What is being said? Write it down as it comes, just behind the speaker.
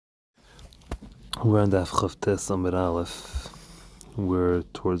We're on the Chavtes Amid Aleph. We're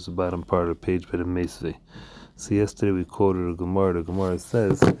towards the bottom part of the page by the Meisvei. So yesterday we quoted a Gemara. The Gemara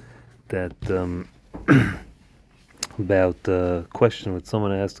says that about the question when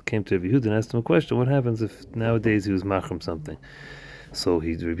someone came to Rabbi Yehuda and asked him a question, what happens if nowadays he was machrim something? So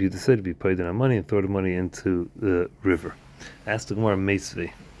Rabbi Yehuda said to be paid in our money and throw the money into the river. Asked the Gemara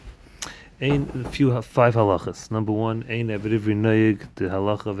Meisvei. Five halachas. Number one, ein eved ivri noyeg. The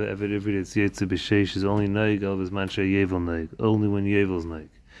halacha of eved ivri that's yetze b'sheish is only noyeg al b'zman she'yevel noyeg. Only when yevel's noyeg.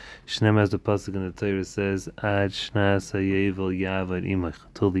 Shnem, as the pasuk in the Torah says, ad shnas hayevel yavad imach.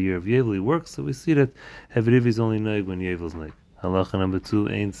 Till the year of yevel he works. So we see that eved ivri is only noyeg when yevel's noyeg. Halacha number two,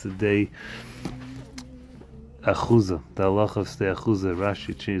 ein tzedei achuza. The halacha of stay achuza.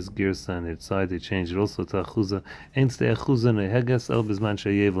 Rashi changed girsa on its side. They changed it also to achuza. Ain't stay achuza nehegas el bizman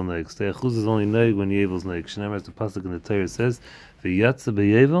sheyevel neig. Stay achuza is only neig when yevel's neig. Shneimar, as the pasuk in the Torah says, v'yatza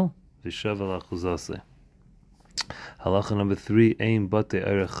beyevel v'shavel achuzase. Halacha number three, ein bate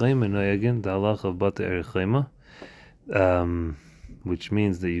erechema neigin. The halacha of bate erechema, which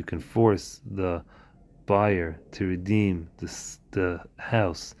means that you can force the buyer to redeem the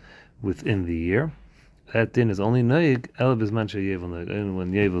house within the year. That din is only noig el bizman sheyevel noig, only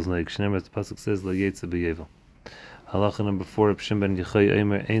when yevel's noig. Shneimar, the pasuk says la yetze beyevel. Halacha number four, Reb Shimon ben Yochai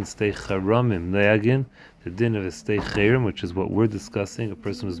Omer ein stei charamim noagin. The din of a stei chayrim, which is what we're discussing. A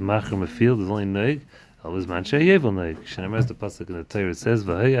person who's machrim a field is only noig el bizman sheyevel noig. Shneimar, the pasuk in the Torah says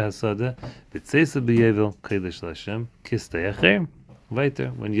v'haya hasada b'tzeisa beyevel kodesh l'Hashem kistei chayrim. Weiter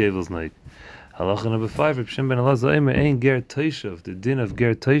when yevel's noig. Halacha number five, Reb Shimon ben Elazar Omer ein ger toishav. The din of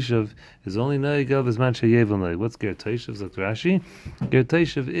ger toishav is only noig el bizman sheyevel noig. What's ger toishav? Zok Rashi. Ger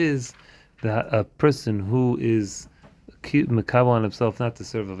toishav is a person who is mekabel on himself not to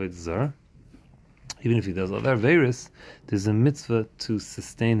serve avodah zarah. Even if he does other averis, there's a mitzvah to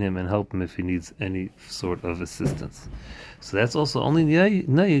sustain him and help him if he needs any sort of assistance. So that's also only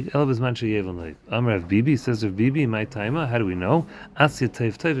noig el bizman sheyevel noig. Amar Rav Bibi, says Rav Bibi, my taima. How do we know? Asya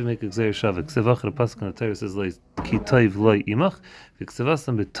teiv teiv, we make a gzeir shavik. Ksevach the pasuk in the Torah says ki teiv loy imach.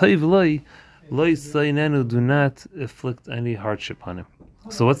 V'ksevasam b'teiv loy saynenu, do not afflict any hardship on him.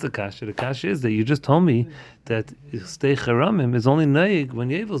 So what's the kasha? The kasha is that you just told me that stei charamim is only naig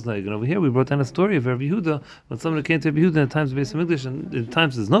when yevel's naig. And over here we brought down a story of Rabbi Yehuda when someone came to Rabbi Yehuda in times of Beis Hamikdash, and in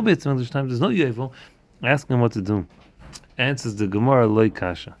times there's no Beis Hamikdash, times there's no yevel, asking him what to do. Answers the Gemara loy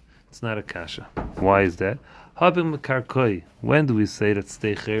kasha. It's not a kasha. Why is that? Habim karkoi. When do we say that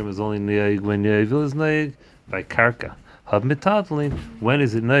stei charam is only naig when yevel is naig? By karka. Hab metathlin. When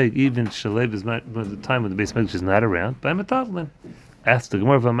is it naig? Even shalev is the time when the Beis Hamikdash is not around. By metathlin. Asked the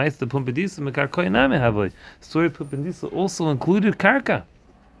Gemara of Meister Pumbedisa Mekarkoi Name Havoi. Story Pumbedisa also included karka.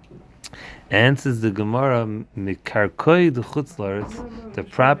 Answers the Gemara Mekarkoi the Chutzlaretz, the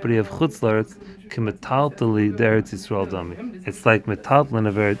property of Chutzlaretz, Kemetaltali the Eretz Yisrael Dami. It's like metaltlin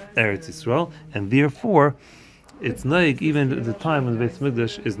of Eretz Yisrael, and therefore it's naig even at the time when the Beis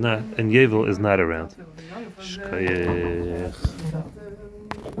Hamikdash is not and Yevel is not around. Shkayech.